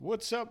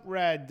What's up,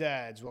 Rad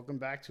Dads? Welcome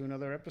back to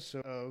another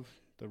episode of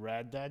the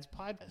Rad Dads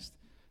podcast.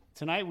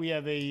 Tonight we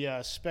have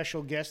a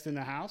special guest in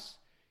the house.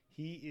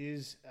 He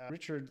is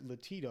Richard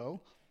Latito.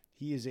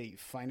 He is a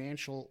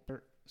financial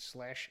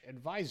 /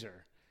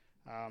 advisor.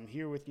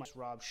 Here with my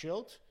Rob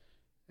Schilt.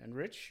 And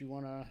Rich, you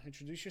want to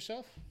introduce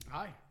yourself?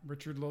 Hi,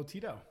 Richard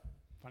Latito,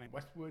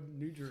 Westwood,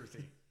 New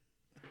Jersey.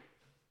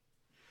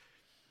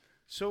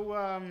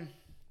 So,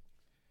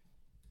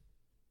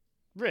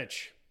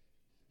 Rich,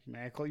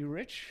 may I call you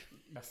Rich?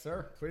 Yes,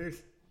 sir.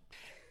 Please.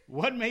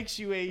 What makes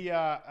you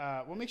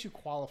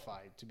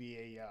qualified to be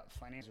a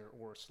financier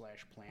or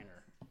 /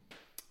 planner?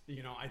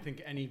 You know, I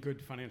think any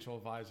good financial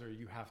advisor,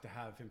 you have to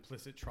have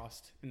implicit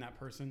trust in that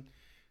person,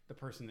 the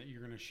person that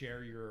you're going to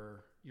share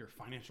your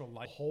financial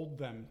life, hold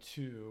them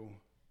to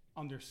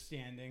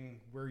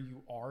understanding where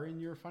you are in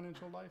your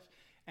financial life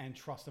and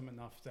trust them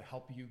enough to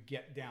help you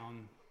get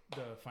down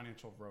the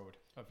financial road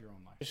of your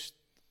own life.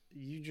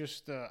 You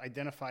just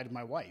identified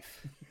my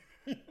wife.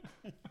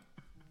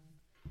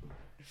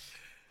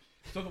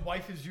 So the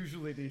wife is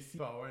usually the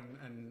CFO,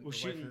 and well,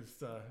 the wife is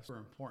super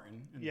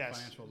important in the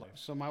financial life.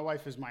 So my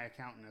wife is my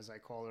accountant, as I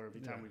call her every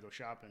time we go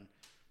shopping.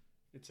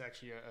 It's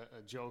actually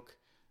a joke.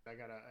 I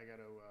gotta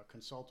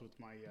consult with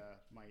my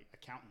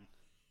accountant.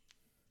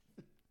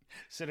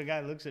 So the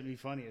guy looks at me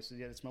funny. I said,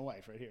 "Yeah, that's my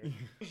wife right here."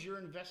 What's your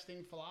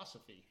investing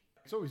philosophy?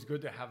 It's always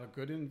good to have a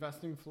good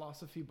investing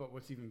philosophy, but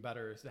what's even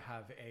better is to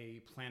have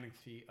a planning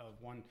fee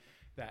of one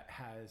that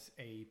has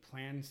a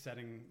plan,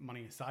 setting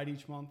money aside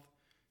each month,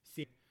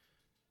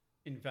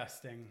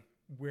 investing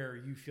where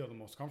you feel the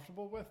most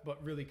comfortable with,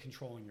 but really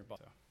controlling your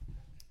budget.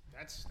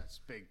 That's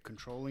big.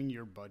 Controlling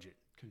your budget.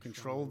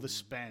 Control the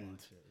spend.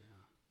 Budget,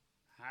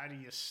 yeah. How do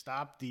you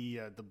stop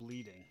the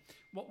bleeding?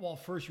 Well,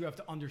 first you have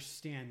to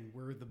understand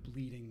where the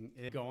bleeding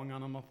is going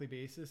on a monthly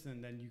basis,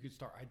 and then you could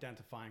start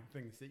identifying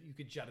things that you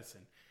could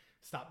jettison.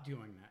 Stop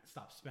doing that.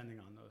 Stop spending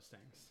on those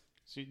things.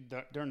 See,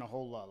 during the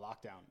whole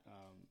lockdown,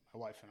 my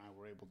wife and I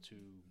were able to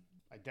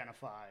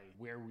identify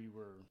where we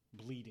were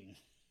bleeding.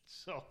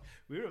 So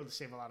we were able to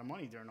save a lot of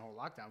money during the whole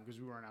lockdown because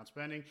we weren't out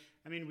spending.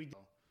 I mean, we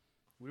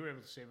were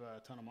able to save a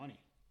ton of money.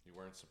 You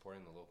weren't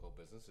supporting the local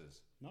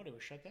businesses? No, they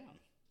were shut down.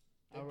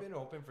 They've been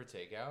open for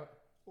takeout?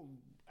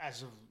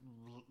 As of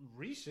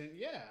recent,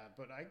 yeah,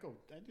 but I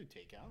do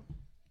takeout.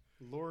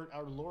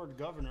 Our Lord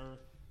Governor,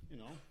 you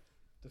know.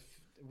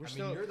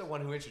 You're the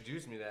one who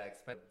introduced me to that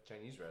expensive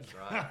Chinese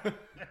restaurant.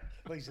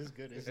 Place is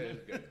good, isn't it?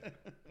 It is good.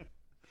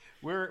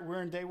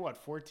 We're in day what,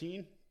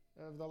 14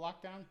 of the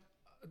lockdown?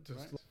 Just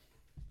right?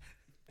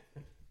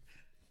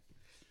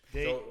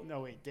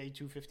 Day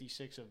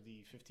 256 of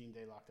the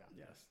 15-day lockdown.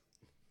 Yes.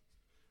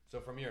 So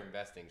from your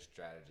investing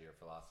strategy or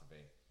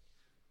philosophy,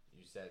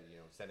 you said,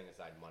 setting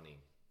aside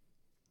money,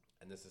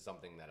 and this is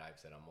something that I've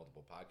said on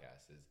multiple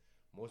podcasts, is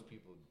most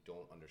people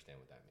don't understand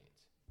what that means.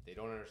 They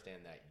don't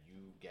understand that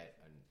you get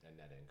a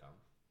net income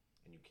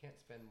and you can't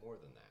spend more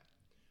than that.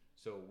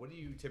 So what do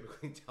you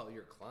typically tell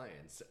your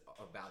clients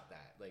about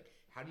that? Like,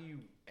 how do you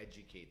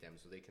educate them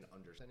so they can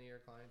understand? Any of your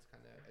clients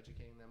kind of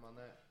educating them on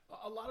that?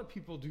 A lot of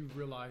people do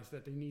realize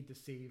that they need to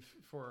save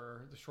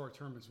for the short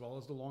term as well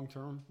as the long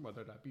term,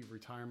 whether that be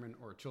retirement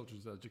or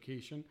children's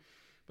education.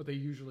 But they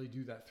usually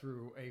do that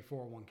through a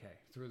 401k,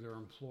 through their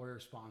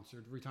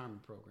employer-sponsored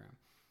retirement program.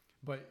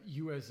 But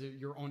you as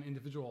your own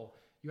individual,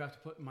 you have to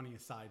put money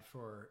aside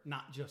for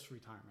not just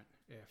retirement.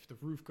 If the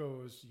roof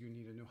goes, you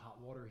need a new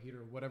hot water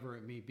heater, whatever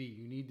it may be,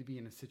 you need to be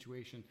in a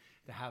situation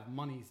to have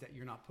monies that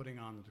you're not putting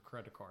on the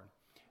credit card.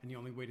 And the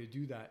only way to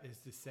do that is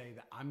to say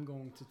that I'm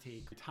going to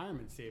take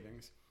retirement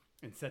savings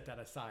and set that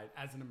aside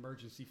as an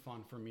emergency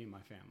fund for me and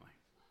my family.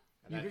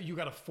 You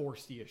got to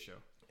force the issue.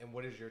 And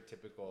what is your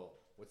typical,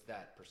 what's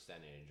that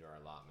percentage or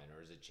allotment,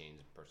 or does it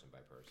change person by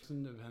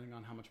person? Depending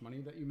on how much money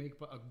that you make,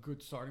 but a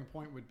good starting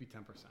point would be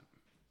 10%.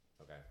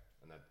 Okay.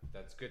 And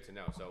that's good to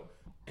know. So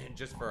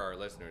just for our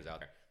listeners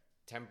out there,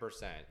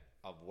 10%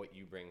 of what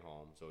you bring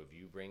home. So if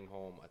you bring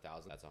home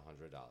 $1,000, that's $100.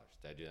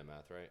 Did I do that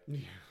math right?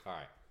 Yeah. All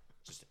right.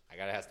 I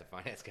got to ask the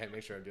finance guy to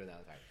make sure I'm doing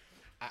that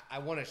right. I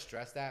want to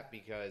stress that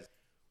because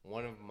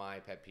one of my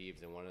pet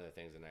peeves and one of the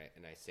things, and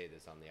I say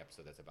this on the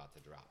episode that's about to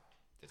drop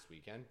this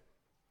weekend,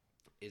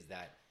 is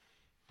that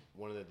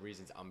one of the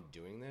reasons I'm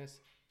doing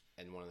this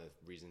and one of the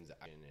reasons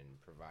I'm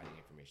providing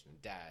information to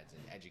dads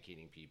and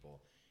educating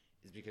people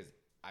is because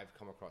I've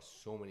come across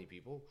so many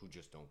people who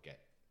just don't get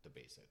the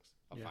basics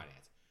of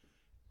finance.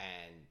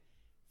 And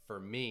for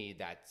me,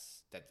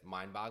 that's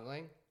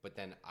mind-boggling. But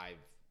then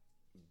I've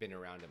been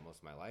around it most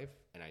of my life,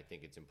 and I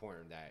think it's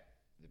important that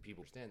the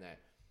people understand that,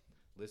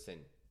 listen,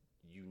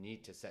 you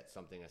need to set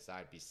something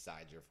aside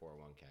besides your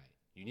 401k.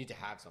 You need to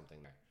have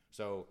something there.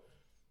 So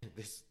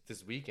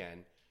this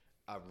weekend,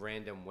 a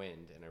random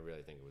wind, and I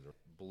really think it was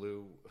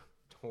blew,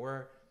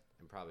 tore,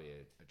 and probably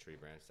a tree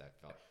branch that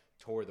fell,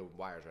 tore the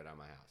wires right out of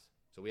my house.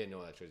 So we had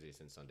no electricity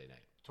since Sunday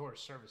night. Tore a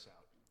service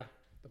out.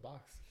 The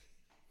box.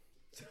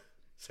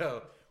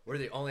 So we're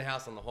the only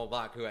house on the whole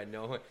block who had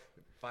no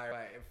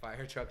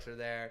fire trucks are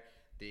there.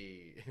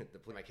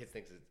 My kids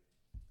think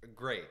it's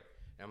great.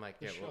 And I'm like,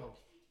 Show.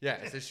 Yeah,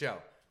 it's a show.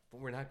 but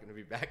we're not going to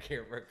be back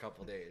here for a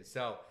couple days.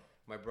 So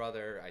my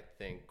brother, I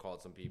think,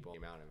 called some people,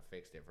 came out and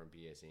fixed it from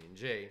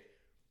PSE&G.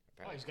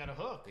 Oh, he's got a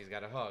hook. He's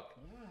got a hook.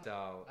 Yeah.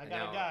 So I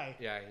got a guy.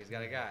 Yeah, he's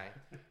got a guy.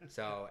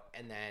 So,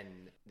 and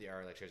then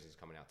our electrician's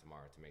coming out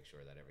tomorrow to make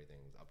sure that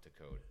everything's up to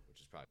code, which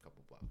is probably a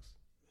couple bucks.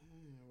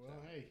 Well,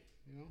 So. hey,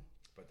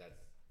 But that's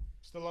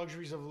it's the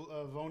luxuries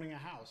of owning a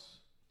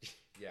house.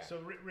 yeah. So,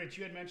 Rich,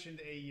 you had mentioned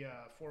a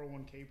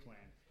 401k plan.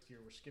 Here,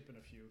 we're skipping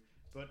a few.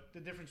 But the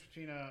difference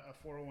between a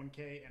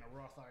 401k and a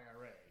Roth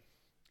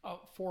IRA.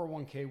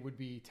 401k would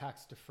be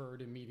tax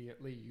deferred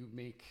immediately.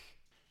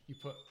 You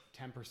put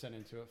 10%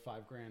 into it,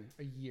 $5,000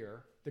 a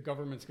year. The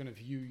government's going to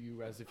view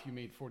you as if you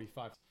made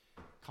 45,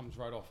 comes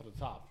right off of the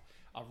top.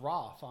 A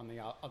Roth on the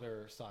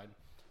other side,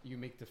 you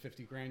make the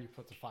 50 grand, you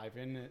put the 5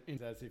 in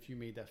as if you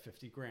made that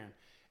 50 grand.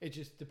 It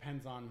just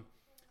depends on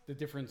the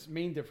difference.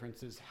 Main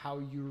difference is how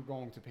you're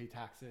going to pay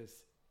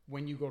taxes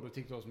when you go to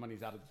take those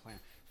monies out of the plan.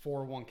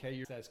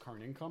 401k says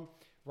current income.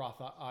 Roth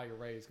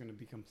IRA is going to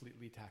be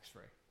completely tax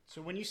free.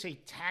 So when you say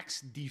tax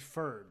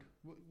deferred,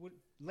 what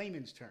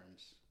layman's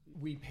terms?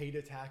 We pay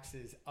the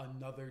taxes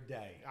another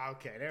day.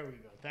 Okay, there we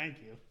go. Thank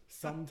you.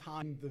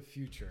 Sometime in the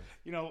future.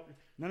 None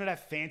of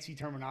that fancy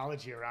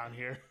terminology around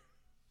here.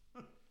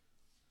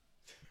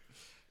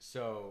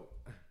 So,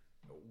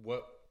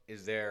 what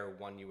is there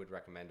one you would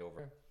recommend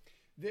over?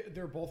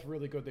 They're both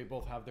really good. They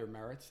both have their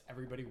merits.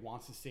 Everybody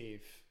wants to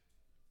save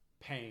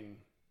paying,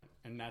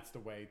 and that's the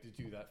way to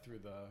do that through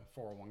the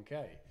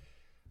 401k.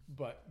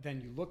 But then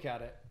you look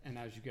at it, and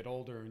as you get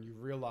older and you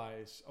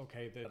realize,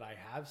 okay, that I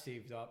have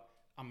saved up,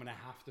 I'm going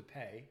to have to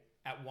pay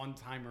at one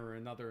time or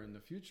another in the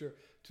future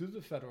to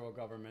the federal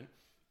government,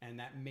 and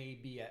that may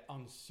be at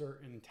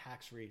uncertain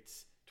tax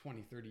rates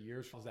 20, 30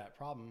 years from that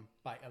problem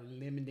by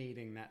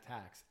eliminating that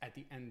tax at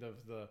the end of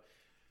the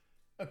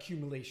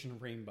accumulation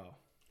rainbow.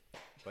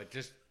 But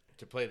just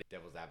to play the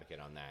devil's advocate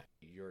on that,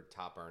 your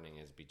top earning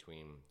is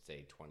between,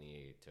 say,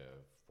 28 to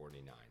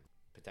 49.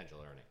 Potential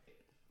earning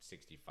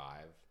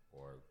 65,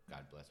 or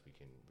God bless, we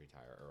can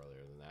retire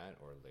earlier than that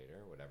or later,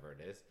 whatever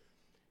it is.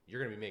 You're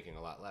going to be making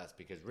a lot less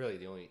because really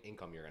the only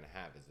income you're going to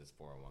have is this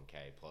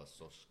 401k plus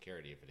Social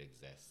Security if it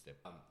exists.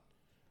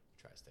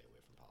 Try to stay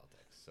away from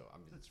politics. So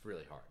it's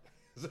really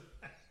hard.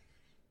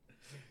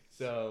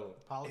 So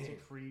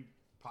Politic-free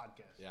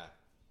podcast. yeah,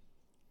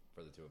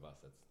 for the two of us,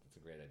 that's a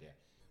great idea.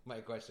 My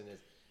question is,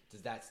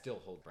 does that still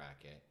hold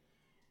bracket?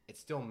 It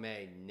still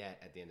may net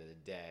at the end of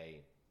the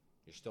day.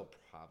 You're still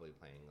probably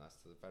paying less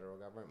to the federal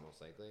government,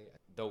 most likely.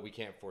 Though we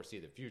can't foresee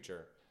the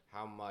future,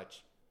 how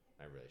much,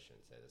 I really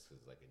shouldn't say this because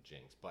it's like a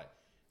jinx, but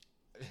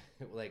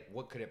like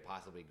what could it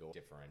possibly go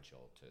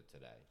differential to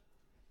today?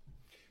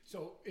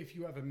 So if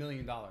you have $1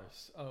 million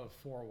of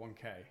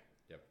 401k,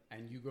 Yep.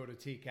 and you go to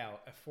take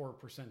out a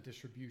 4%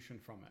 distribution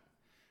from it,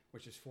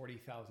 which is $40,000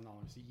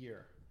 a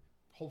year,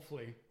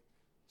 hopefully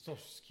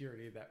Social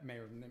Security that may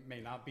or may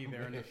not be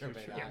there in the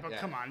future. Yeah, but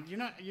come on, you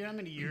know how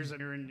many years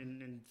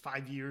in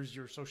 5 years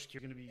your Social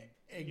Security is going to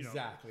be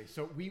Exactly.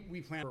 So we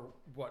plan for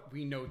what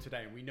we know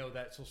today, and we know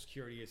that Social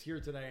Security is here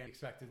today and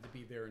expected to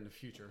be there in the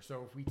future.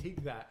 So if we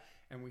take that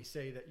and we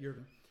say that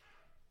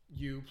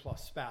you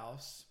plus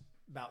spouse,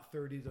 about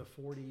 30 to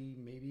 40,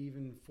 maybe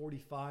even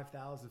 $45,000,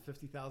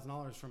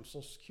 $50,000 from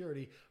Social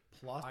Security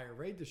plus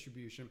IRA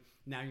distribution,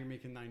 now you're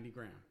making 90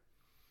 grand.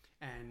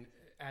 And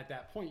at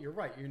that point, you're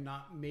right. You're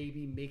not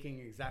maybe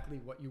making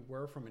exactly what you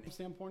were from an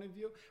standpoint of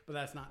view, but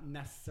that's not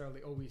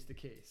necessarily always the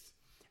case.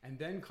 And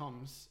then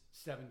comes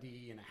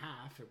 70 and a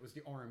half. It was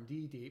the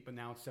RMD date, but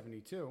now it's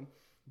 72.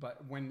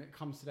 But when it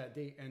comes to that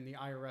date and the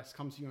IRS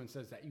comes to you and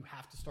says that you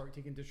have to start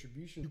taking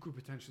distribution, you could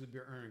potentially be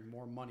earning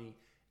more money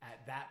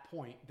at that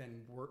point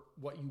than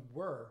what you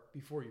were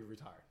before you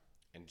retired.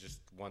 And just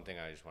one thing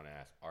I just want to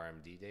ask,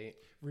 RMD date?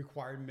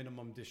 Required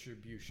minimum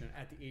distribution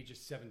at the age of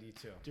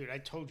 72. Dude, I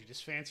told you,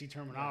 this fancy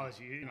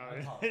terminology,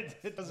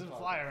 it doesn't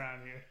fly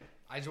around here.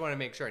 I just want to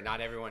make sure not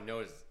everyone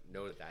knows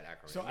that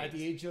acronym. So at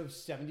the age of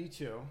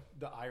 72,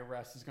 the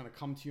IRS is going to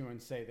come to you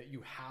and say that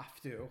you have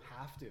to,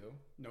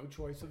 no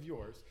choice of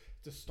yours,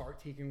 to start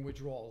taking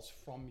withdrawals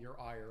from your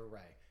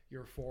IRA,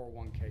 your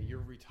 401k, your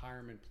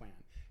retirement plan.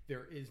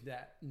 There is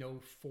that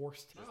no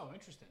forced. Oh,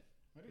 interesting.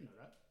 I didn't know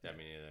that. Yeah,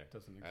 me neither.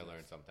 Doesn't I exist.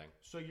 learned something.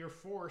 So you're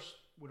forced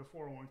with a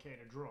 401k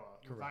to draw.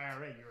 With Correct.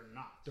 IRA, you're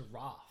not. The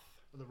Roth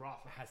The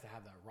Roth. has to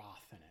have that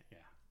Roth in it, yeah.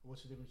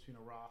 What's the difference between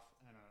a Roth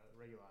and a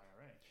regular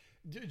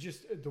IRA?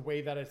 Just the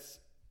way that it's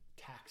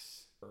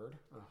tax deferred.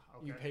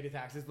 You pay the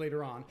taxes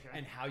later on,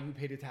 and how you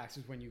pay the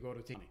taxes when you go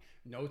to take money.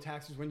 No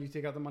taxes when you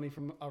take out the money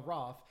from a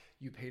Roth.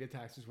 You pay the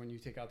taxes when you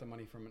take out the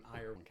money from an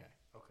IRA.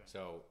 Okay.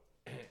 So,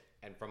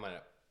 and from an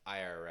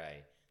IRA,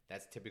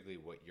 that's typically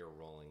what you're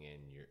rolling in.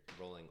 You're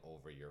rolling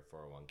over your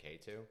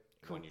 401k to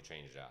when you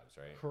change jobs,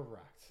 right?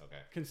 Correct. Okay.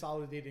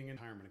 Consolidating an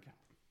retirement account.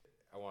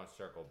 I want to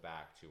circle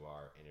back to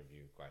our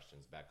interview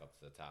questions back up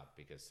to the top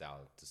because Sal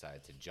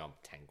decided to jump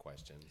 10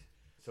 questions.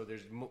 So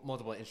there's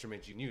multiple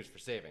instruments you can use for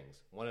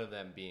savings, one of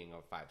them being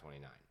a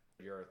 529.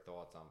 Your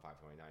thoughts on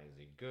 529? Is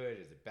it good?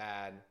 Is it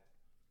bad?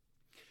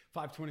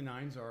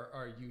 529s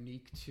are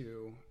unique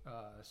to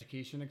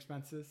education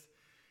expenses.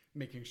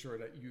 making sure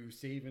that you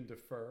save and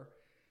defer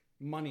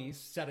monies,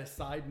 set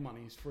aside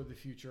monies for the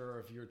future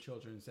of your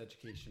children's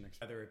education,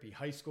 whether it be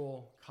high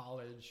school,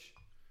 college,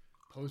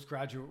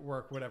 postgraduate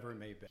work, whatever it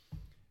may be.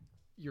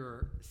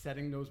 You're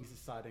setting those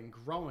aside and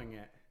growing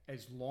it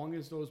as long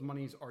as those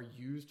monies are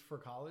used for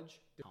college,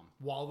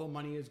 while the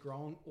money is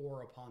grown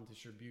or upon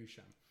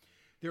distribution.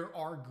 There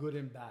are good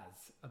and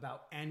bads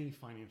about any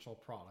financial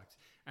product,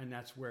 and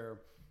that's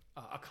where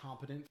a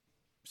competent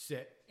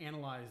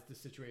analyze the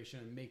situation,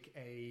 and make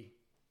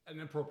an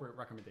appropriate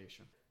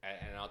recommendation.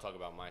 And I'll talk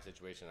about my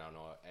situation. I don't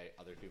know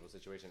other people's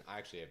situation. I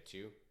actually have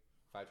two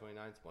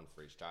 529s, one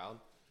for each child.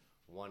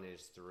 One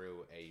is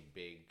through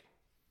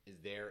is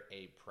there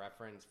a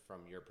preference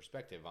from your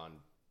perspective on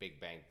big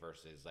bank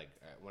versus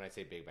when I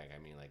say big bank,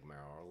 I mean like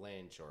Merrill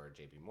Lynch or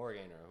JP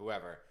Morgan or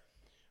whoever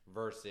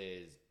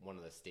versus one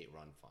of the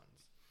state-run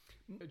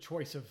funds? A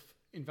choice of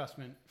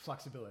investment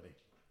flexibility.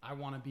 I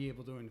want to be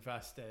able to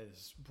invest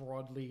as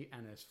broadly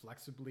and as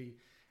flexibly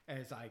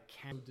as I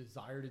can,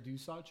 desire to do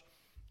such.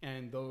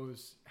 And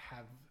those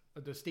have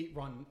the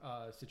state-run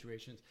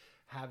situations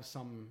have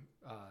some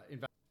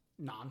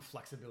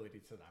non-flexibility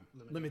to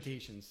them,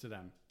 limitations to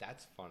them.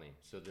 That's funny.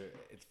 So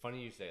it's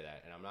funny you say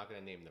that, and I'm not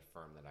going to name the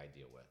firm that I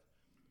deal with,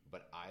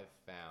 but I've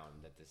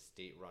found that the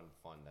state-run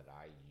fund that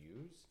I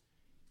use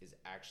is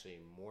actually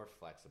more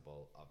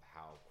flexible of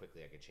how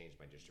quickly I could change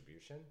my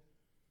distribution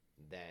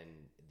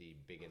than the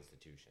big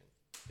institution.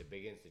 The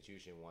big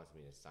institution wants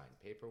me to sign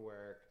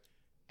paperwork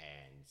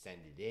and send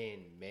it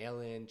in,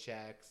 mail in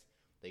checks.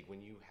 Like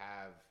when you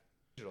have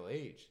digital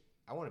age,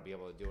 I want to be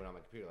able to do it on my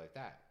computer like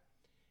that.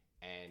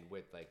 And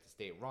with like the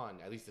state run,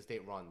 at least the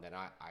state run that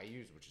I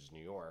use, which is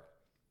New York,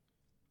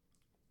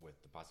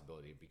 with the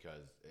possibility,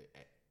 because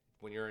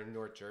when you're in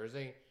North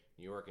Jersey,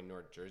 New York and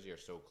North Jersey are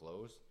so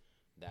close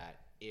that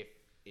if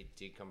it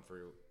did come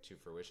to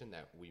fruition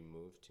that we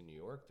moved to New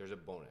York, there's a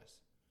bonus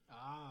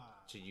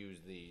to use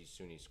the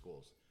SUNY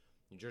schools.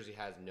 New Jersey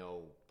has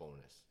no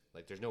bonus.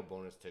 Like there's no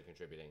bonus to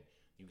contributing.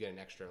 You get an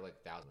extra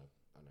like $1,000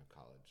 on a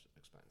college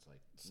expense,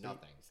 like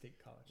nothing. State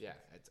college. Yeah,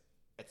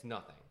 it's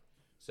nothing.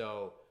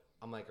 So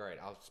I'm like, all right,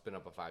 I'll spin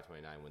up a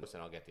 529 window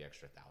and I'll get the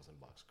extra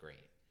 $1,000.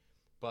 Great.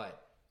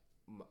 But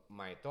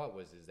my thought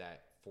is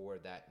that for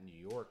that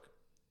New York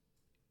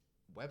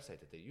website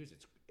that they use,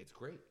 it's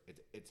great.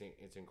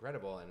 It's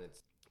incredible, and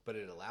but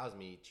it allows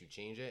me to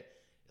change it.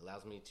 It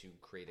allows me to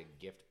create a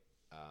gift,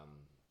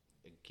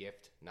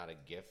 not a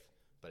GIF,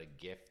 but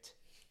a gift,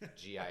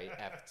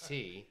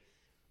 GIFT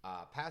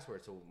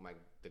password, so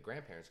the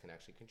grandparents can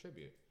actually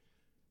contribute.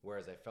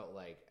 Whereas I felt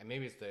like, and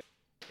maybe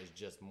it's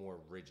just more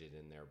rigid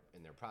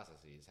in their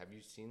processes. Have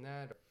you seen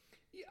that?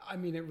 Yeah, I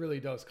mean, it really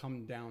does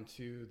come down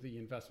to the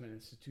investment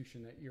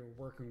institution that you're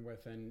working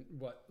with and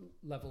what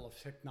level of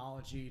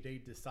technology they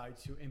decide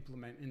to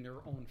implement in their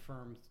own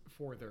firms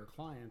for their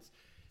clients.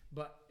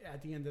 But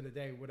at the end of the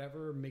day,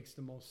 whatever makes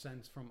the most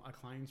sense from a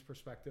client's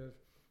perspective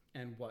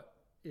and what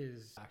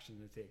is action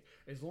to take.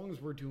 As long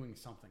as we're doing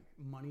something,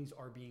 monies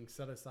are being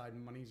set aside,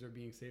 monies are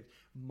being saved,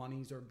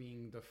 monies are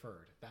being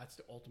deferred. That's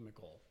the ultimate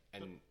goal.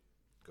 And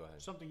go ahead.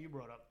 Something you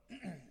brought up.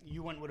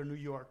 You went with a New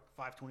York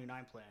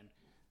 529 plan.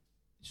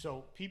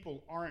 So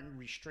people aren't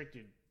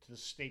restricted to the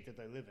state that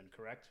they live in,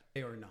 correct?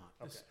 They are not.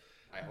 Okay.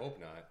 I hope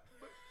not.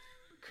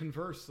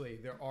 Conversely,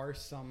 there are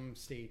some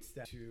states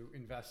that to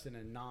invest in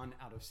a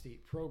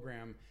non-out-of-state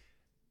program,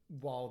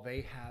 while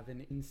they have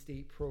an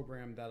in-state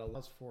program that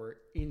allows for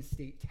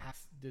in-state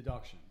tax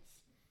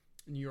deductions.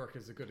 New York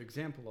is a good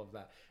example of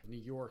that. In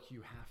New York,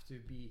 you have to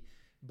be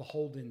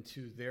beholden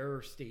to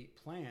their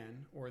state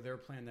plan or their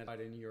plan that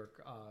in New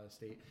York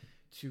state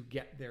to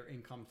get their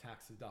income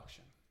tax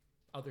deduction.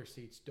 Other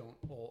states don't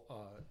all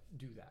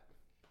do that.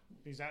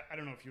 Because I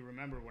don't know if you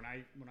remember when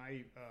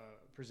I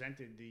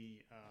presented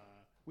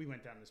we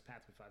went down this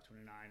path with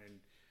 529, and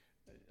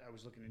I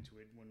was looking into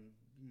it when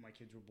my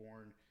kids were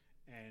born,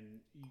 and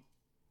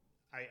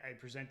I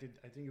presented,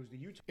 I think it was the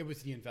Utah. It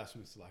was the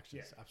investment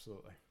selections, Yeah.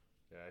 Absolutely.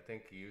 Yeah, I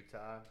think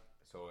Utah.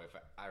 So if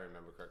I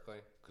remember correctly,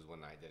 because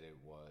when I did it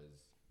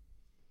was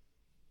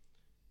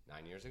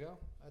 9 years ago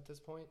at this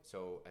point.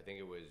 So I think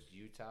it was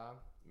Utah,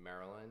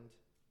 Maryland,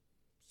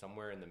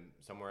 somewhere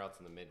else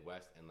in the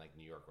Midwest, and like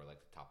New York were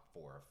like the top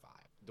 4 or 5.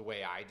 The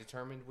way I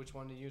determined which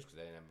one to use, because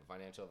I didn't have a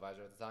financial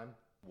advisor at the time,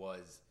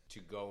 was to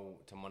go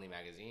to Money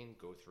Magazine,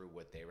 go through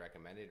what they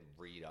recommended,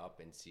 read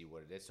up and see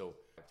what it is. So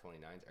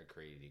 529s are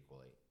created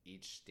equally.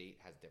 Each state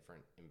has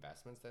different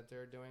investments that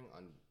they're doing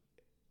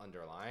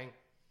underlying,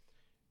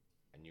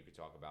 and you could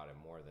talk about it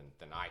more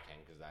than I can,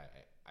 because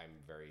I'm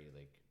very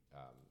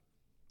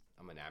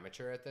I'm an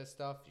amateur at this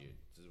stuff.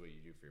 This is what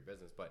you do for your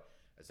business, but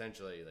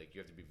essentially, like, you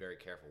have to be very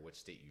careful which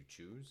state you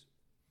choose.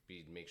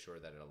 Make sure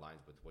that it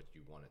aligns with what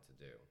you want it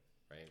to do,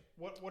 right?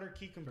 What are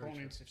key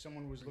components if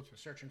someone was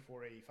searching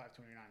for a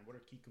 529? What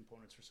are key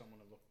components for someone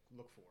to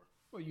look for?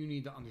 Well, you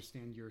need to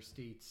understand your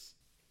state's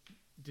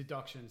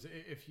deductions.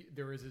 If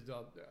there is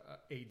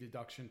a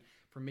deduction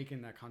for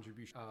making that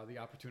contribution, the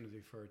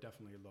opportunity for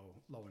definitely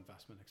low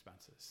investment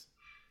expenses.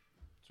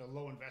 So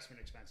low investment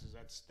expenses.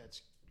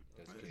 That's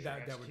Those key.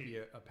 That That's would key. be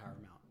a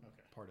paramount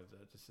Okay. part of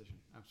the decision.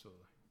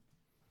 Absolutely.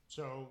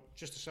 So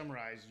just to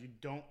summarize,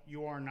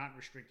 you are not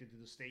restricted to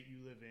the state you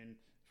live in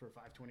for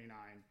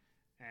 529,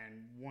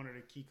 and one of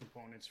the key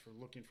components for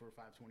looking for a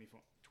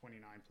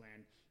 529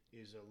 plan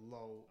is a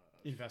low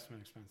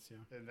Investment expense,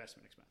 yeah.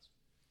 investment expense.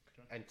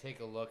 And take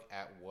a look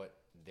at what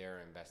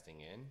they're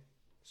investing in.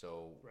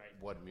 So Right.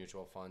 what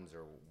mutual funds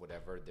or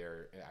whatever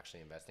they're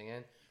actually investing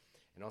in.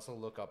 And also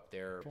look up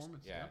their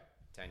Performance, yeah.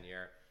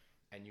 10-year.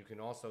 And you can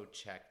also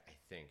check, I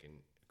think,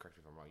 and correct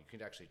me if I'm wrong, you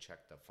can actually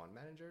check the fund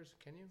managers,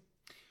 can you?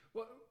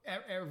 Well,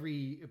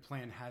 every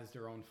plan has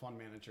their own fund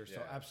manager, so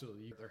Yeah.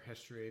 absolutely their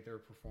history, their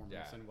performance,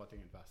 Yeah. and what they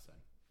invest in.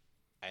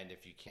 And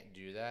if you can't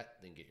do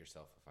that, then get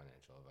yourself a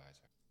financial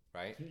advisor,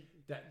 right?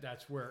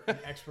 That's where an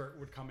expert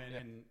would come in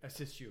and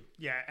assist you.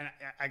 Yeah, and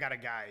I got a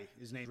guy.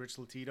 His name's Rich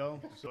Latito.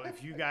 So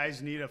if you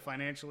guys need a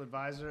financial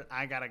advisor,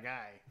 I got a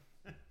guy.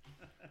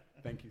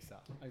 Thank you,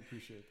 Sal. I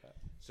appreciate that.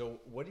 So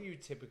what do you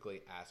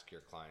typically ask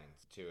your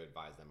clients to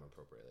advise them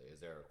appropriately? Is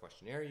there a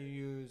questionnaire you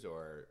use,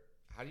 or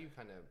how do you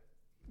kind of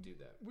do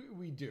that?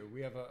 We do.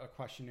 We have a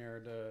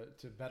questionnaire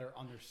to better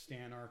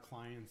understand our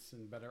clients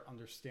and better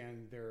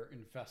understand their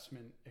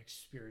investment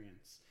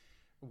experience.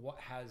 What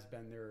has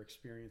been their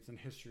experience and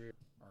history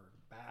are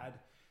bad,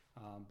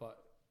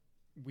 but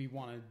we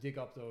want to dig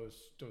up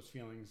those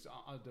feelings,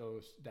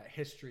 that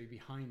history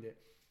behind it,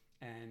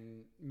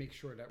 and make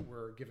sure that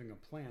we're giving a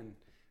plan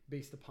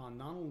based upon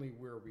not only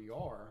where we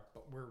are,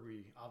 but where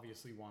we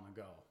obviously want to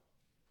go.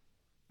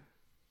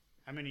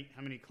 How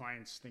many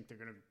clients think they're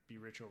going to be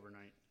rich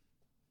overnight?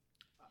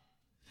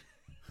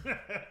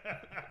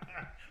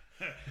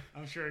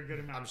 I'm sure a good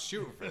amount. I'm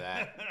shooting for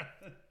that.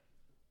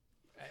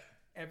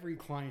 Every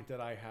client that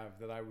I have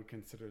that I would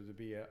consider to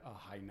be a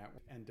high net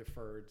worth and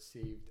deferred,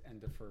 saved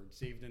and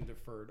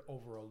deferred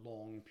over a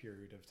long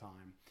period of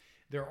time.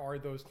 There are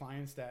those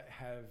clients that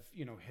have,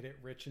 hit it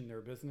rich in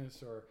their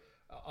business or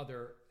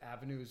other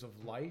avenues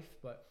of life,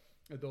 but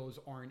those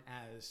aren't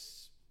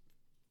as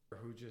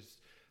who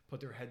just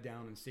put their head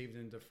down and saved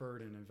and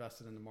deferred and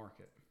invested in the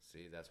market.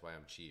 See, that's why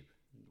I'm cheap.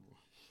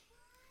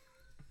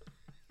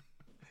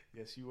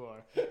 Yes, you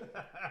are.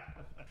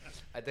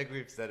 I think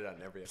we've said it on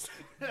every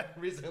episode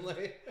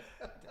recently.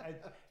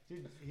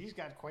 Dude, he's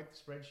got quite the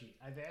spreadsheet.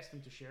 I've asked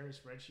him to share his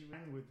spreadsheet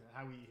with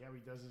how he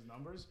does his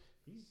numbers.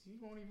 He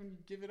won't even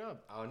give it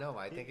up. Oh no,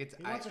 I think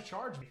He wants to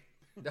charge me.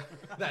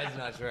 That is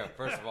not true,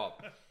 first of all.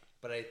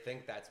 But I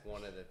think that's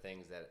one of the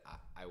things that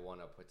I want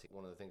to put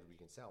one of the things we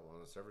can sell, one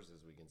of the services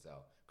we can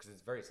sell, because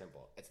it's very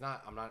simple.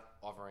 I'm not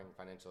offering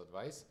financial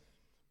advice.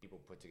 People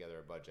put together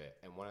a budget,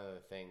 and one of the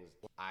things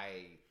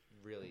I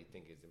really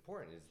think is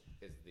important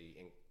is the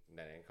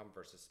net income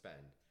versus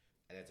spend,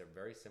 and it's a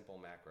very simple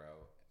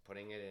macro.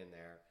 Putting it in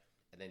there,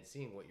 and then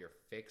seeing what your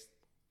fixed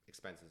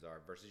expenses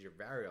are versus your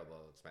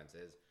variable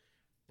expenses,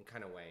 and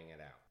kind of weighing it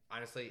out.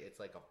 Honestly, it's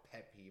like a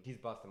pet peeve. He's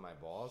busting my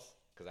balls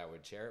because I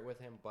would share it with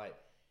him, but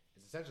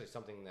it's essentially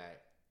something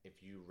that if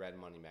you read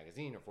Money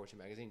Magazine or Fortune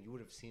Magazine, you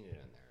would have seen it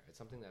in there. It's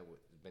something that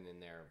has been in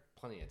there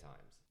plenty of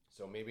times.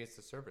 So maybe it's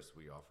the service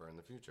we offer in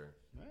the future.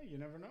 Well, you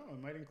never know.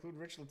 It might include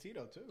Rich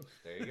Latito too.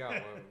 There you go.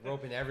 We're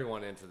roping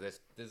everyone into this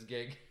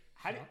gig.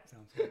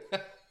 Sounds good.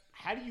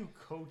 How do you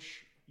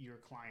coach your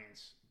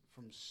clients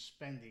from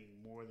spending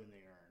more than they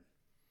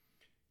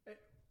earn?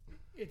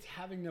 It's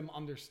having them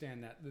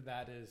understand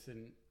that is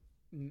an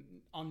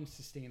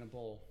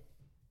unsustainable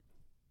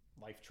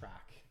life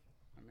track.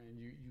 I mean,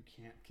 you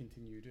can't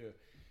continue to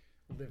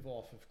live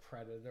off of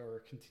credit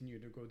or continue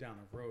to go down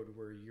a road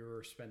where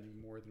you're spending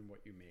more than what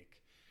you make.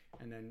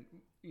 And then,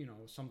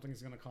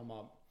 something's going to come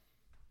up,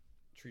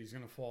 tree's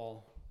going to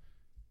fall,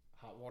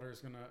 hot water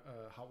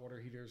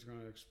heater is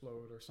going to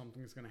explode, or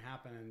something's going to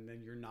happen, and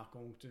then you're not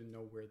going to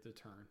know where to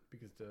turn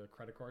because the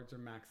credit cards are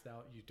maxed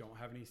out. You don't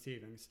have any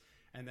savings.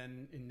 And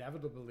then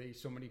inevitably,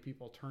 so many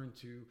people turn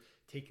to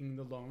taking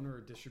the loan or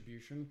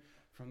distribution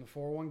from the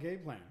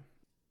 401k plan.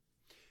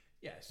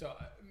 Yeah, so,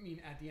 I mean,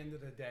 at the end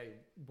of the day,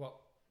 what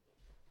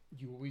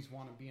you always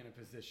want to be in a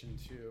position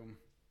to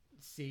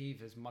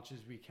save as much as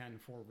we can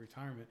for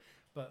retirement,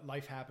 but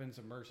life happens,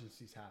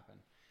 emergencies happen.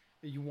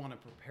 You want to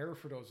prepare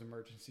for those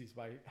emergencies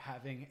by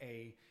having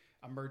a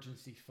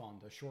emergency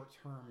fund, a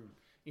short-term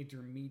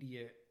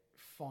intermediate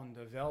fund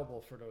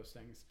available for those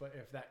things. But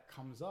if that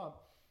comes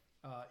up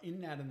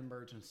in an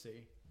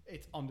emergency,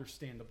 it's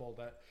understandable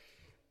that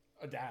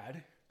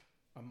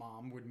a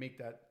mom would make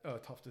that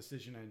tough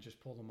decision and just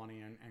pull the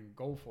money and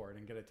go for it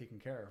and get it taken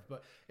care of.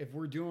 But if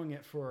we're doing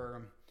it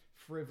for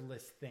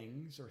frivolous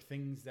things or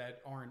things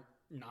that aren't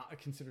not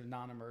considered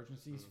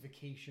non-emergencies,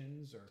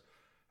 vacations or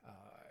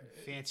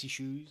Fancy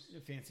shoes.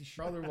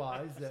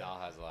 Otherwise, Sal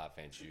has a lot of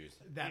fancy shoes.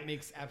 that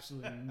makes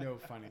absolutely no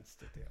finance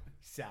to do.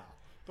 Sal.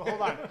 But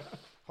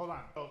hold on.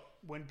 So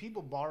when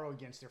people borrow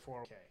against their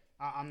 401k,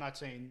 I'm not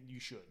saying you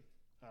should.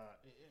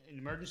 In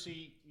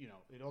emergency,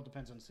 it all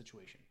depends on the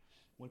situation.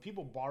 When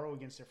people borrow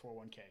against their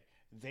 401k,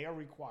 they are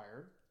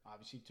required,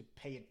 obviously, to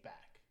pay it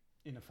back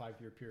In a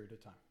 5-year period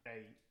of time.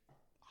 a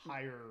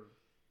higher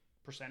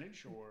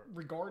percentage, or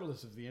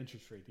Regardless of the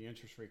interest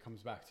rate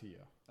comes back to you.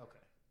 okay.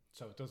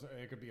 So it doesn't.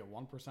 It could be a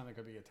 1%. It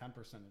could be a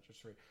 10%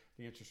 interest rate.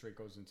 The interest rate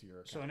goes into your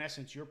account. So in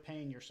essence, you're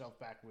paying yourself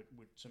back with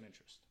some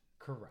interest,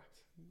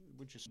 Correct.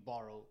 which is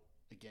borrow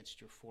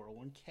against your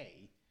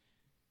 401k.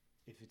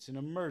 If it's an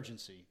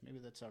emergency, maybe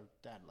that's our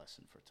dad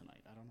lesson for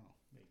tonight. I don't know.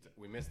 Maybe.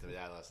 We missed the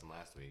dad lesson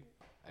last week.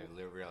 I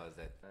realized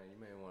that you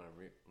may want to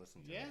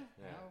listen to it.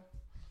 Well,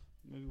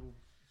 maybe we'll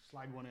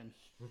slide one in.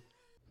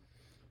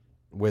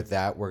 With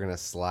that, we're going to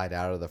slide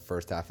out of the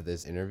first half of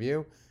this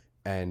interview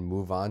and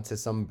move on to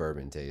some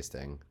bourbon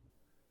tasting.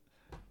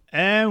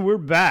 And we're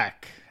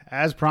back.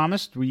 As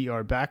promised, we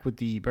are back with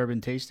the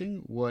bourbon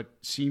tasting. What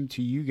seemed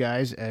to you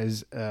guys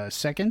as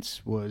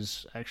seconds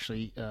was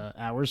actually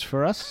hours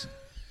for us.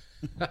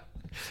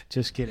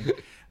 Just kidding.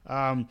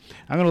 I'm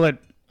going to let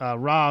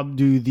Rob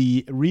do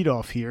the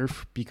read-off here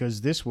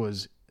because this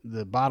was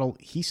the bottle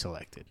he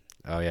selected.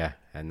 Oh, yeah.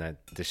 And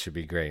this should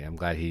be great. I'm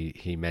glad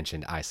he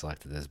mentioned I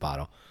selected this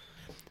bottle.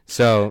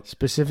 So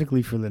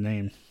Specifically for the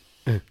name.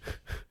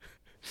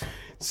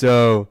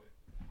 So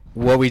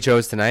what we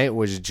chose tonight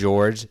was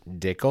George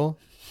Dickel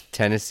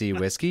Tennessee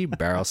Whiskey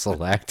Barrel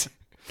Select,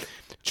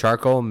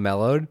 charcoal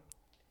mellowed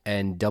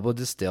and double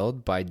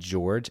distilled by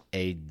George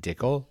A.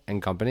 Dickel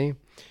and Company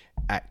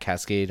at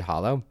Cascade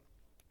Hollow.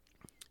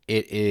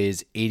 It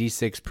is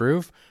 86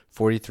 proof,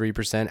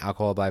 43%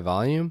 alcohol by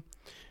volume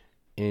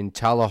in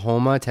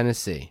Tullahoma,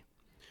 Tennessee.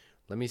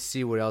 Let me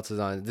see what else is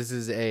on it. This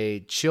is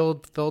a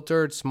chilled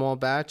filtered small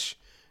batch,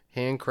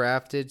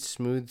 handcrafted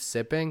smooth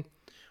sipping.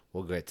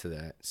 We'll get to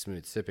that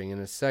smooth sipping in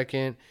a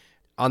second.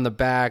 On the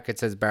back, it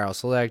says Barrel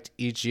Select.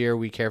 Each year,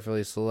 we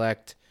carefully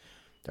sample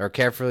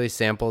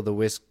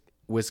the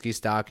whiskey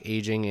stock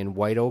aging in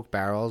white oak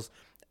barrels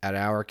at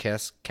our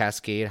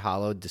Cascade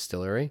Hollow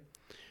Distillery.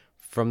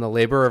 From the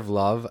labor of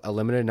love, a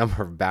limited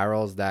number of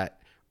barrels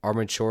that are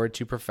matured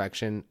to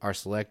perfection are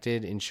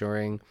selected,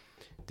 ensuring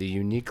the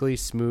uniquely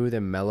smooth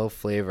and mellow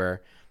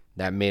flavor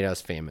that made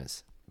us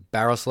famous.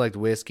 Barrel Select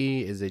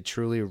whiskey is a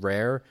truly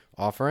rare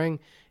offering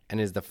and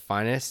is the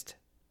finest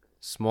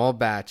small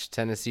batch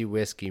Tennessee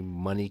whiskey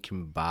money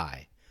can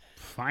buy.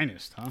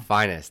 Finest, huh?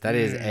 Finest. That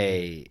is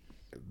a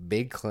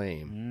big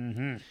claim.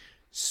 Mm-hmm.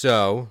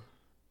 So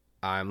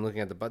I'm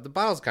looking at the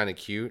bottle's kind of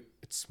cute.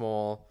 It's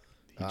small.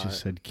 He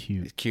just said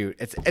cute. It's cute.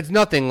 It's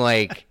nothing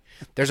like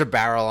there's a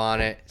barrel on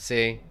it.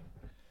 See,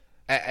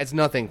 it's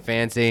nothing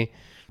fancy.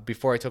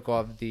 Before I took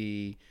off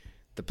the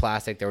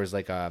plastic, there was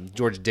like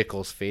George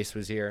Dickel's face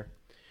was here.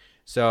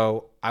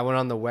 So I went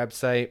on the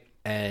website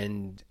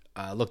and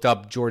looked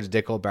up George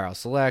Dickel Barrel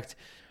Select.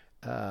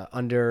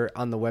 On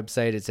the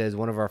website, it says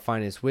one of our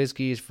finest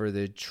whiskeys for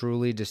the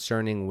truly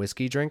discerning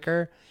whiskey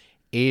drinker,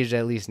 aged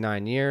at least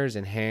 9 years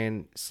and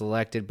hand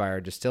selected by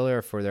our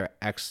distiller for their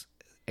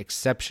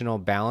exceptional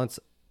balance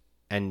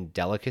and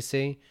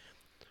delicacy,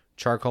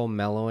 charcoal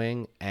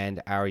mellowing, and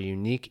our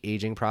unique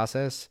aging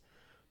process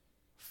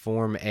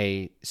form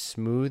a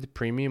smooth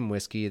premium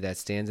whiskey that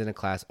stands in a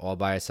class all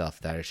by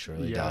itself. That it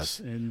surely does. Yes,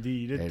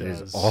 indeed it does.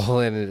 It is all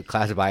in a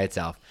class by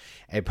itself.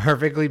 A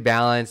perfectly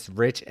balanced,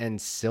 rich,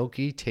 and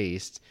silky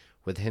taste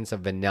with hints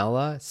of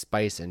vanilla,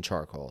 spice, and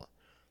charcoal.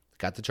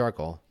 Got the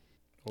charcoal.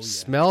 Oh, yeah.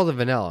 Smell the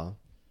vanilla.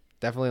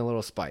 Definitely a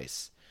little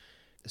spice.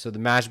 So the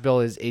mash bill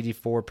is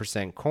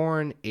 84%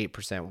 corn,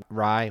 8%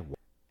 rye,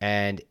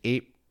 and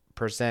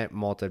 8%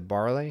 malted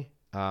barley.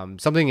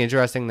 Something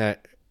interesting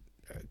that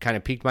kind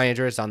of piqued my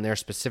interest on their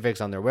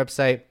specifics on their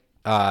website.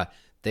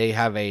 They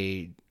have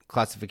a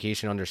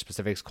classification under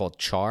specifics called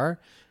char,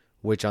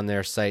 which on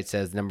their site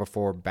says number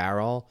 4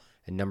 barrel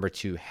and number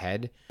 2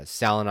 head.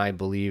 Sal and I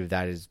believe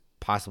that is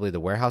possibly the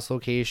warehouse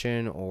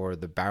location or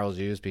the barrels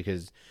used,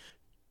 because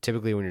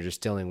typically when you're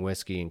distilling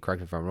whiskey, and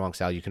correct me if I'm wrong,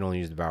 Sal, you can only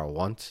use the barrel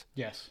once.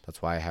 Yes.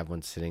 That's why I have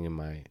one sitting in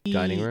my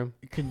dining room.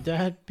 Could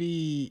that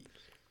be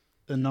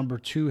the number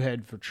 2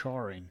 head for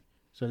charring?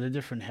 So they're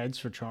different heads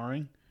for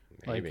charring?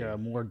 Maybe. Like a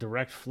more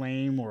direct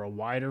flame or a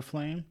wider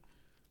flame?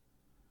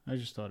 I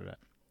just thought of that.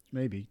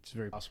 Maybe. It's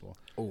very possible.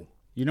 Oh,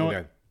 You know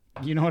okay.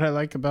 You know what I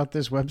like about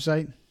this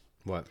website?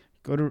 What?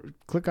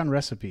 Click on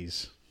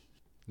recipes.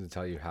 Does it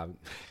tell you how?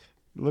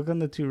 Look on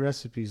the 2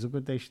 recipes. Look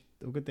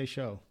what they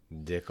show.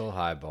 Dickel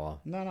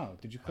highball. No.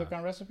 Did you click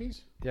on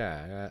recipes?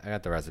 Yeah, I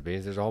got the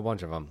recipes. There's a whole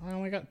bunch of them. I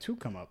only got 2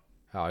 come up.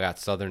 Oh, I got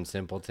Southern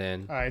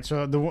Simpleton. All right,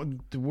 so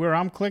where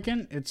I'm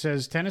clicking, it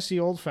says Tennessee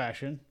Old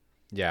Fashioned,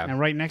 Yeah. and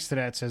right next to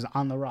that it says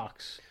On the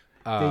Rocks.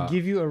 They Uh,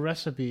 give you a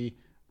recipe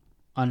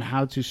on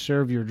how to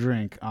serve your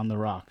drink on the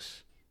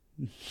rocks.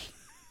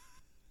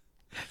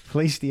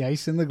 Place the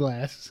ice in the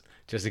glass.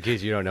 Just in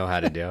case you don't know how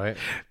to do it.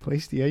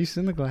 Place the ice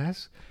in the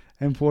glass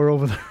and pour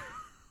over the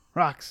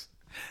rocks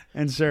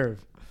and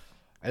serve.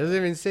 It doesn't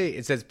even say.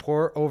 It says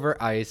pour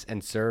over ice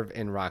and serve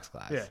in rocks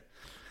glass. Yeah.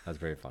 That's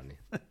very funny.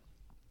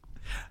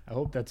 I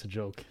hope that's a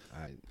joke.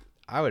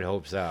 I would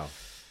hope so.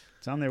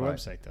 It's on their But-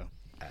 website, though.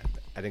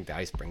 I think the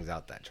ice brings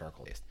out that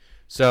charcoal taste.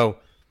 So,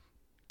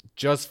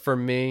 just for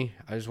me,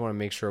 I just want to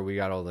make sure we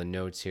got all the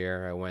notes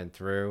here. I went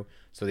through.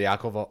 So the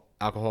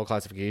alcohol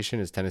classification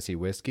is Tennessee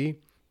whiskey.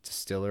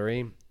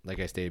 Distillery, like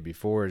I stated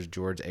before, is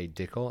George A.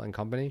 Dickel and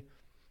Company.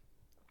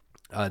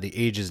 The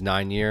age is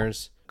 9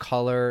 years.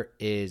 color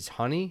is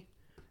honey.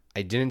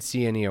 I didn't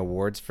see any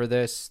awards for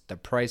this. The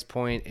price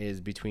point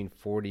is between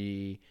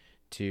 $40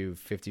 to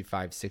 $55,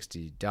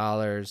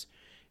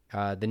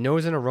 $60. The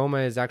nose and aroma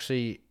is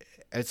actually,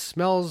 it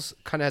smells,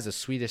 kind of has a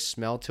sweetish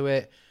smell to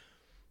it,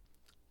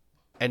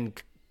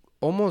 and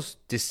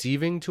almost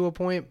deceiving to a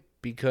point,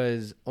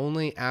 because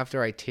only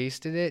after I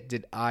tasted it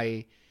did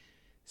I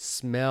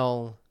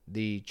smell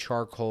the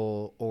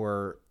charcoal,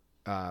 or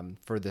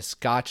for the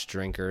Scotch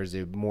drinkers,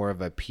 more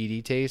of a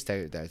peaty taste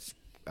that's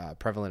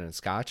prevalent in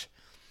Scotch.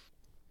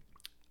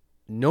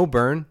 No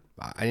burn.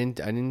 I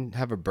didn't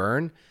have a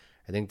burn.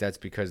 I think that's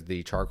because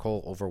the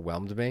charcoal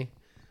overwhelmed me,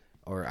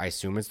 or I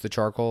assume it's the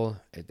charcoal.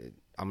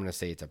 I'm gonna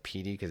say it's a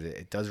peaty because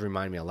it does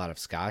remind me a lot of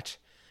Scotch.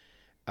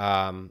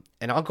 And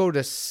I'll go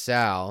to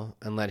Sal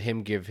and let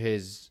him give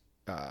his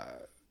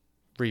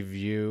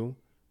review,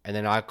 and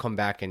then I'll come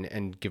back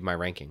and give my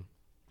ranking.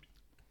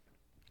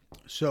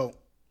 So,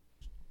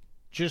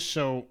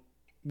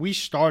 we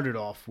started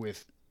off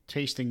with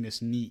tasting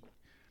this neat,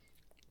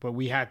 but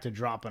we had to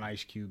drop an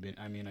ice cube in.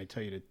 I mean, I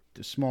tell you,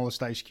 the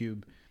smallest ice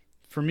cube,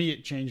 for me,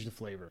 it changed the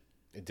flavor.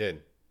 It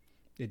did.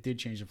 It did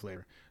change the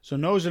flavor. So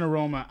nose and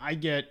aroma, I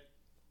get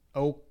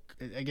oak.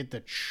 I get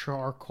the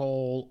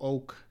charcoal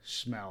oak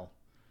smell,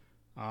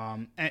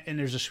 and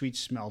there's a sweet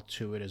smell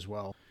to it as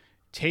well.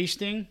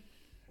 Tasting,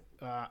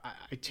 I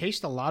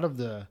taste a lot of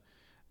the,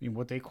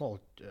 what they call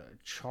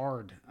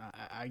charred.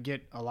 I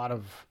get a lot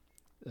of,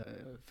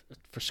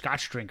 for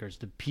Scotch drinkers,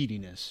 the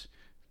peatiness.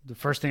 The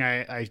first thing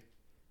I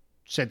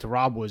said to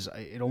Rob was,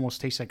 it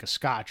almost tastes like a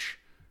Scotch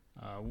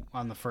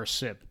on the first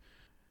sip.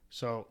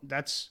 So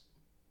that's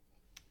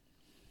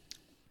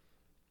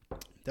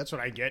what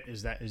I get,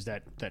 is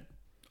that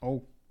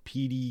oak,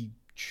 peaty,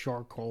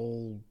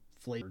 charcoal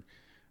flavor.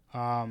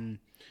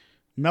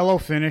 Mellow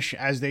finish,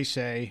 as they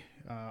say.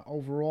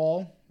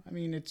 Overall, I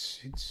mean,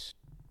 it's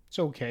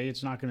okay.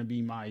 It's not going to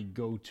be my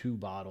go-to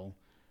bottle.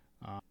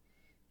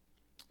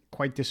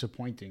 Quite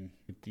disappointing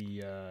with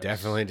the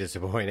definitely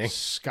disappointing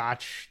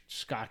Scotch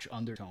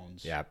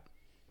undertones. Yep.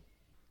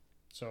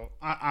 So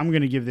I'm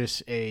going to give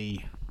this a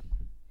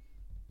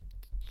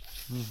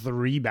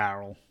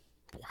 3-barrel.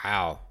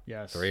 Wow.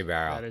 Yes.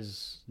 3-barrel.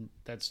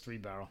 That's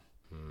 3-barrel.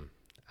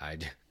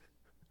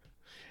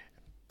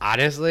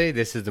 Honestly,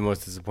 this is the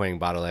most disappointing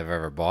bottle I've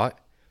ever bought.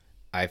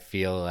 I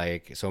feel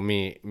like, so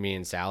me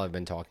and Sal have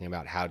been talking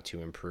about how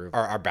to improve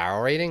our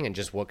barrel rating and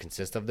just what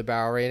consists of the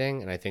barrel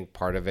rating. And I think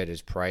part of it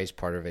is price,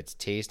 part of it's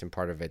taste, and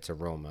part of it's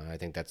aroma. I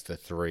think that's the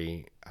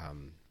 3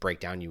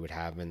 breakdown you would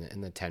have in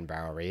the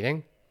 10-barrel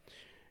rating.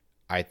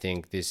 I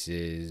think this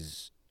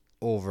is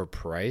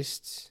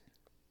overpriced.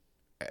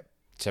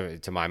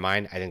 To my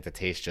mind, I think the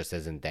taste just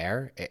isn't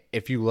there.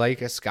 If you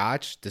like a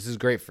Scotch, this is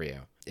great for you.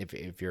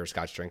 If you're a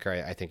Scotch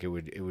drinker, I think it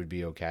would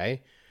be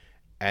okay.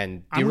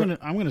 And I'm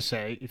gonna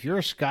say, if you're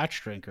a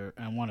Scotch drinker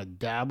and want to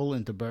dabble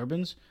into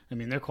bourbons, I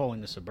mean, they're calling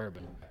this a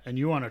bourbon, and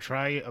you want to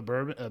try a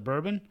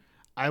bourbon,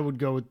 I would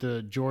go with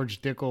the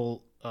George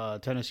Dickel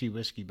Tennessee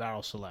Whiskey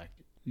Barrel Select.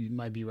 It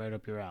might be right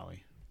up your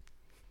alley.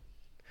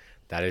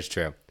 That is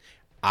true.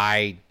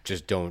 I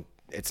just don't.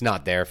 It's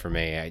not there for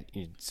me.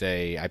 You'd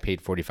say I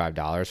paid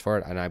 $45 for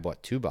it, and I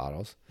bought 2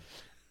 bottles.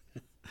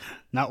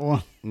 Not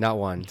one. Not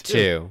one.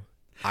 2.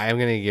 I am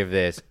gonna give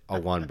this a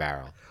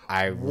 1-barrel.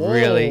 I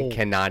really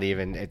cannot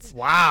even.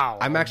 Wow.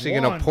 I'm actually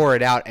going to pour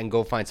it out and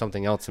go find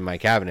something else in my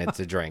cabinet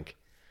to drink.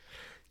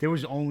 There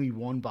was only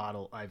one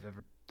bottle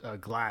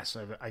glass.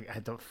 I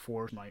had to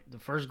force the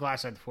first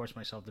glass I had to force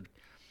myself to.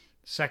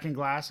 Second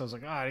glass, I was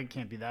like, it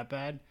can't be that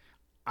bad.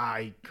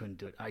 I couldn't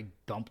do it. I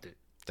dumped it.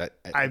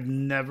 I've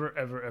never,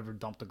 ever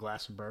dumped a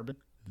glass of bourbon.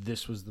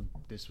 This was the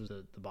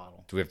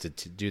bottle. Do we have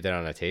to do that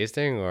on a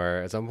tasting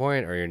or at some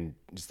point, or you're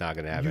just not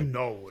going to happen?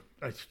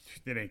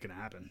 It ain't going to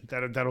happen.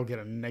 That'll get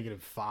a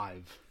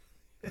 -5.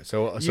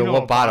 So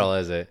what bottle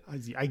is it?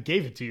 I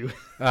gave it to you.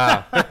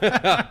 Oh.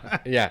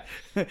 Yeah.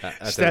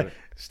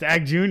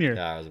 Stag Junior.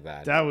 That was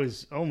bad. That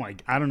was,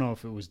 I don't know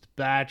if it was the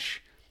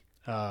batch.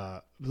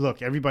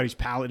 Look, everybody's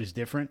palate is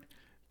different,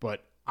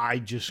 but I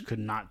just could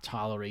not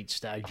tolerate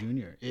Stag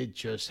Junior. It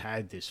just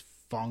had this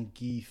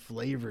funky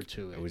flavor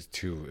to it. It was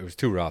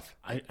too rough.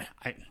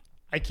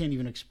 I can't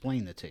even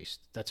explain the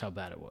taste. That's how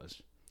bad it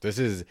was. This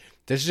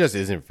just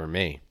isn't for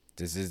me.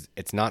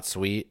 It's not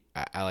sweet.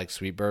 I like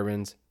sweet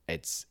bourbons.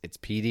 It's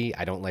peaty.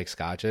 I don't like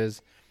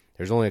scotches.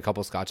 There's only a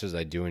couple scotches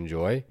I do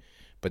enjoy,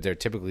 but they're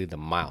typically the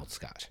mild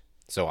scotch.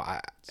 So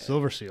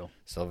Silver Seal.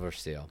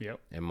 Yep.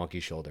 And Monkey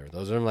Shoulder.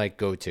 Those are like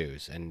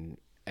go-tos, and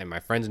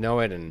my friends know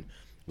it, and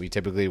we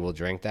typically will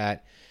drink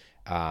that.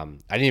 I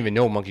didn't even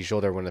know Monkey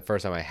Shoulder when the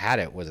first time I had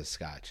it was a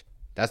scotch.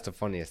 That's the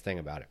funniest thing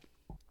about it.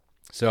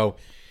 So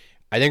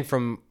I think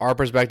from our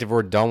perspective,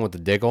 we're done with the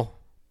Dickel.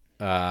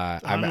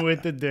 I'm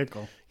with the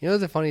Dickel. You know,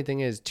 the funny thing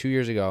is, 2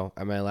 years ago,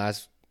 at my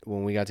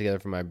when we got together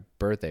for my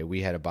birthday,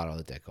 we had a bottle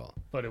of Dickel.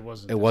 But it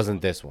wasn't. It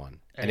wasn't this one.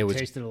 And it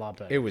tasted a lot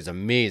better. It was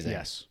amazing.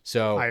 Yes.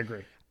 So I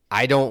agree.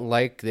 I don't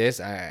like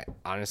this. I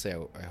honestly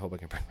hope I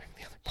can bring back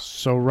the other bottle.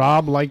 So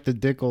Rob liked the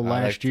Dickel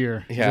last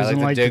year. Yeah, I doesn't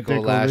like the like Dickel the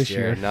last this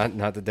year.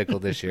 Not the Dickel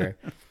this year.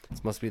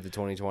 This must be the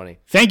 2020.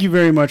 Thank you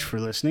very much for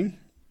listening.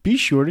 Be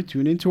sure to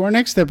tune into our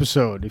next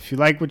episode. If you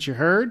like what you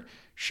heard,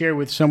 share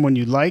with someone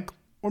you like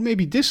or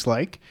maybe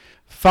dislike.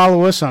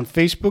 Follow us on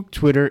Facebook,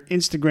 Twitter,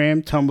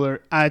 Instagram, Tumblr,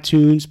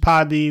 iTunes,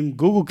 Podbean,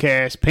 Google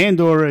Cast,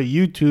 Pandora,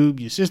 YouTube,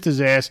 Your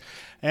Sister's Ass,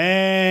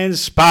 and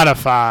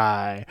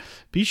Spotify.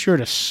 Be sure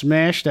to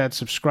smash that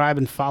subscribe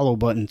and follow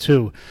button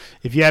too.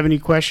 If you have any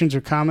questions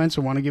or comments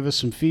or want to give us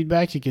some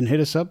feedback, you can hit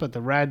us up at the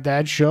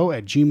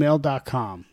raddadshow@gmail.com.